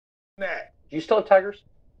Do you still have tigers?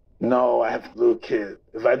 No, I have little kids.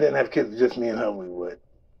 If I didn't have kids, just me and her, we would.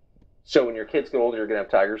 So when your kids get older, you're gonna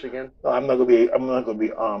have tigers again? No, I'm not gonna be. I'm not gonna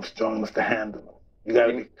be strong enough to handle them.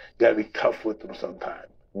 You gotta be tough with them sometimes.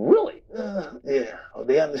 Really? Yeah. Oh,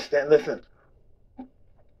 they understand. Listen,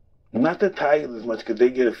 not the tigers as much because they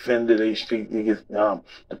get offended. They get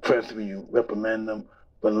depressed when you reprimand them.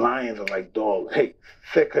 But lions are like dogs. Hey,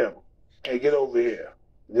 sick him. Hey, get over here.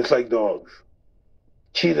 Just like dogs.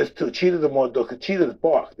 Cheetahs too. Cheetahs are more dogs. Cause cheetahs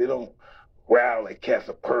bark. They don't growl like cats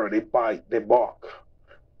or purr. They bite. They bark.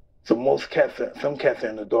 So some cats are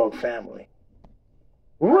in the dog family.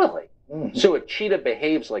 Really? Mm-hmm. So a cheetah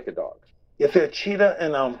behaves like a dog? Yes, a cheetah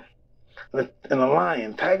and a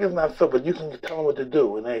lion. Tigers not so, but you can tell them what to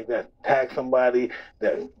do. And they tag somebody,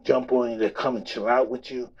 that jump on you, they come and chill out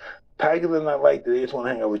with you. Tigers are not like that. They just want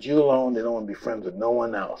to hang out with you alone. They don't want to be friends with no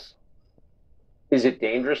one else. Is it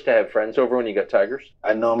dangerous to have friends over when you got tigers?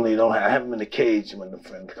 I normally don't have. I have them in a cage when the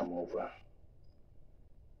friends come over.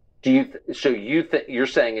 You're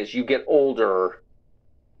saying as you get older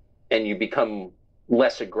and you become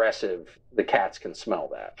less aggressive, the cats can smell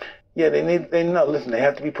that? Yeah, they know. Listen, they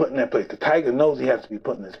have to be put in their place. The tiger knows he has to be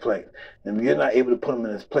put in his place. And if you're not able to put him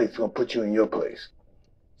in his place, it's going to put you in your place.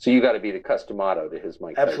 So you got to be the customato to his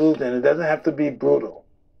Mike Tyson. Absolutely, and it doesn't have to be brutal.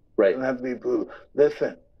 Right. It doesn't have to be brutal.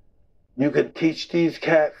 Listen, you could teach these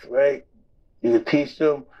cats, right? You could teach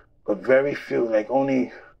them, but very few, like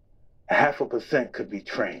only 0.5% could be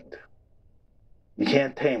trained. You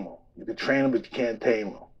can't tame them. You can train them, but you can't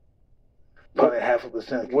tame them. Probably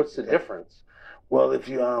 0.5%. What's the difference? Well, if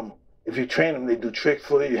you train them, they do tricks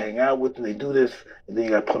for you. You hang out with them, they do this, and then you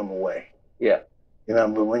got to put them away. Yeah. You know,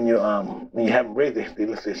 but when you have them raised,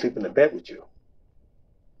 they sleep in the bed with you.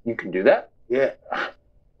 You can do that? Yeah.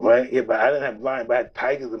 Right? Yeah, but I didn't have lions, but I had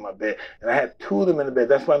tigers in my bed. And I had two of them in the bed.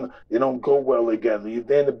 That's why they don't go well together.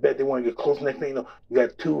 They're in the bed, they want to get close. Next thing you know, you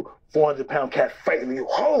got two 400-pound cats fighting. And you,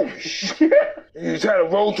 holy shit! And you try to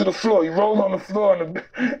roll to the floor. You roll on the floor and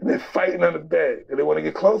they're fighting on the bed. And they want to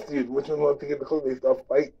get close to you. Which one wants to get close? They start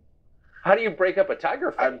fighting. How do you break up a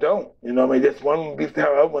tiger fight? I don't. You know what I mean? Just one beats the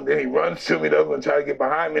other one, then he runs to me, the other one try to get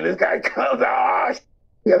behind me, and this guy comes out.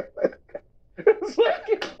 It's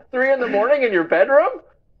like 3 a.m. in your bedroom?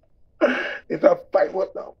 It's a fight.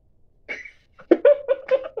 What the?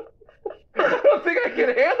 I don't think I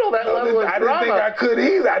can handle that level of drama. I didn't think I could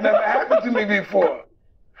either. It never happened to me before.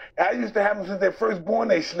 I used to have them since they first born.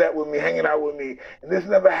 They slept with me, hanging out with me, and this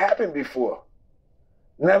never happened before.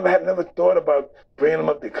 Never thought about bringing them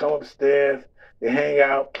up. They come upstairs, they hang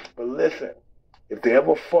out. But listen, if they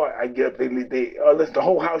ever fought, I get up. They leave. Listen, the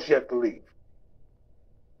whole house you have to leave.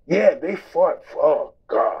 Yeah, they fought. Oh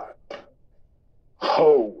God.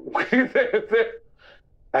 Oh,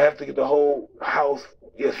 I have to get the whole house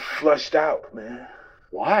just flushed out, man.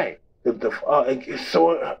 Why? It's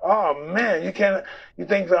so. Oh man, you can't. You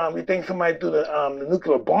think somebody threw the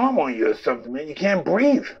nuclear bomb on you or something, man? You can't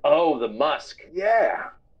breathe. Oh, the musk. Yeah.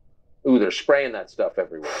 Ooh, they're spraying that stuff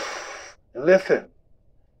everywhere. And listen,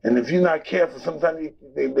 and if you're not careful, sometimes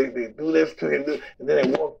they do this to you, and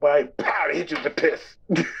then they walk by, pow, they hit you with the piss.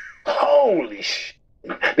 Holy shit!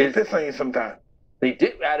 They piss on you sometimes. They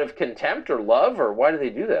do out of contempt or love, or why do they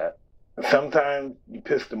do that? Sometimes you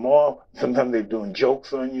piss them off. Sometimes they're doing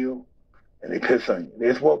jokes on you. And they piss on you. They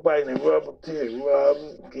just walk by and they rub up to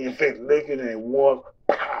you, get your face licking, and they walk,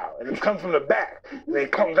 pow, and it comes from the back, and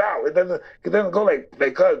it comes out. It doesn't go like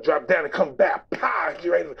drop down and come back, pow,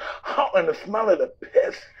 you right, and the smell of the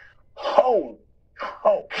piss,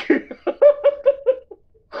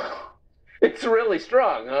 It's really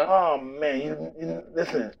strong, huh? Oh man, you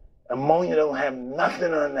listen, ammonia don't have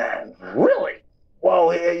nothing on that. Really?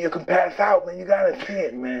 Whoa, yeah, you can pass out, man. You gotta see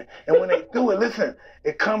it, man. And when they do it, listen,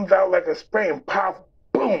 it comes out like a spray and pop,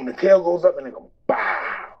 boom, the tail goes up and they go,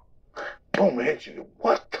 bow, boom, it hits you.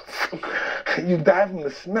 What the fuck? You die from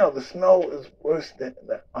the smell. The smell is worse than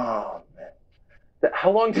that. Oh, man.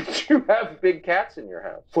 How long did you have big cats in your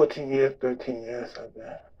house? 14 years, 13 years, like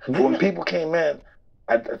that. But when people came in,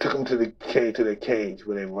 I took them to their cage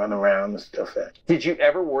where they run around and stuff. Did you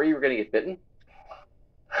ever worry you were going to get bitten?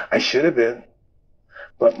 I should have been.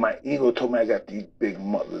 But my ego told me I got these big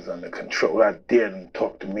mothers under control. I dared them to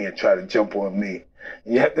talk to me and try to jump on me.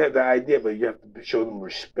 And you have to have the idea, but you have to show them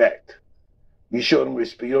respect. You show them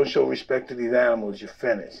respect. You don't show respect to these animals, you're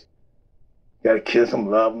finished. You got to kiss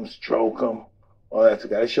them, love them, stroke them, all that. You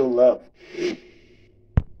got to show love.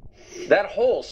 That whole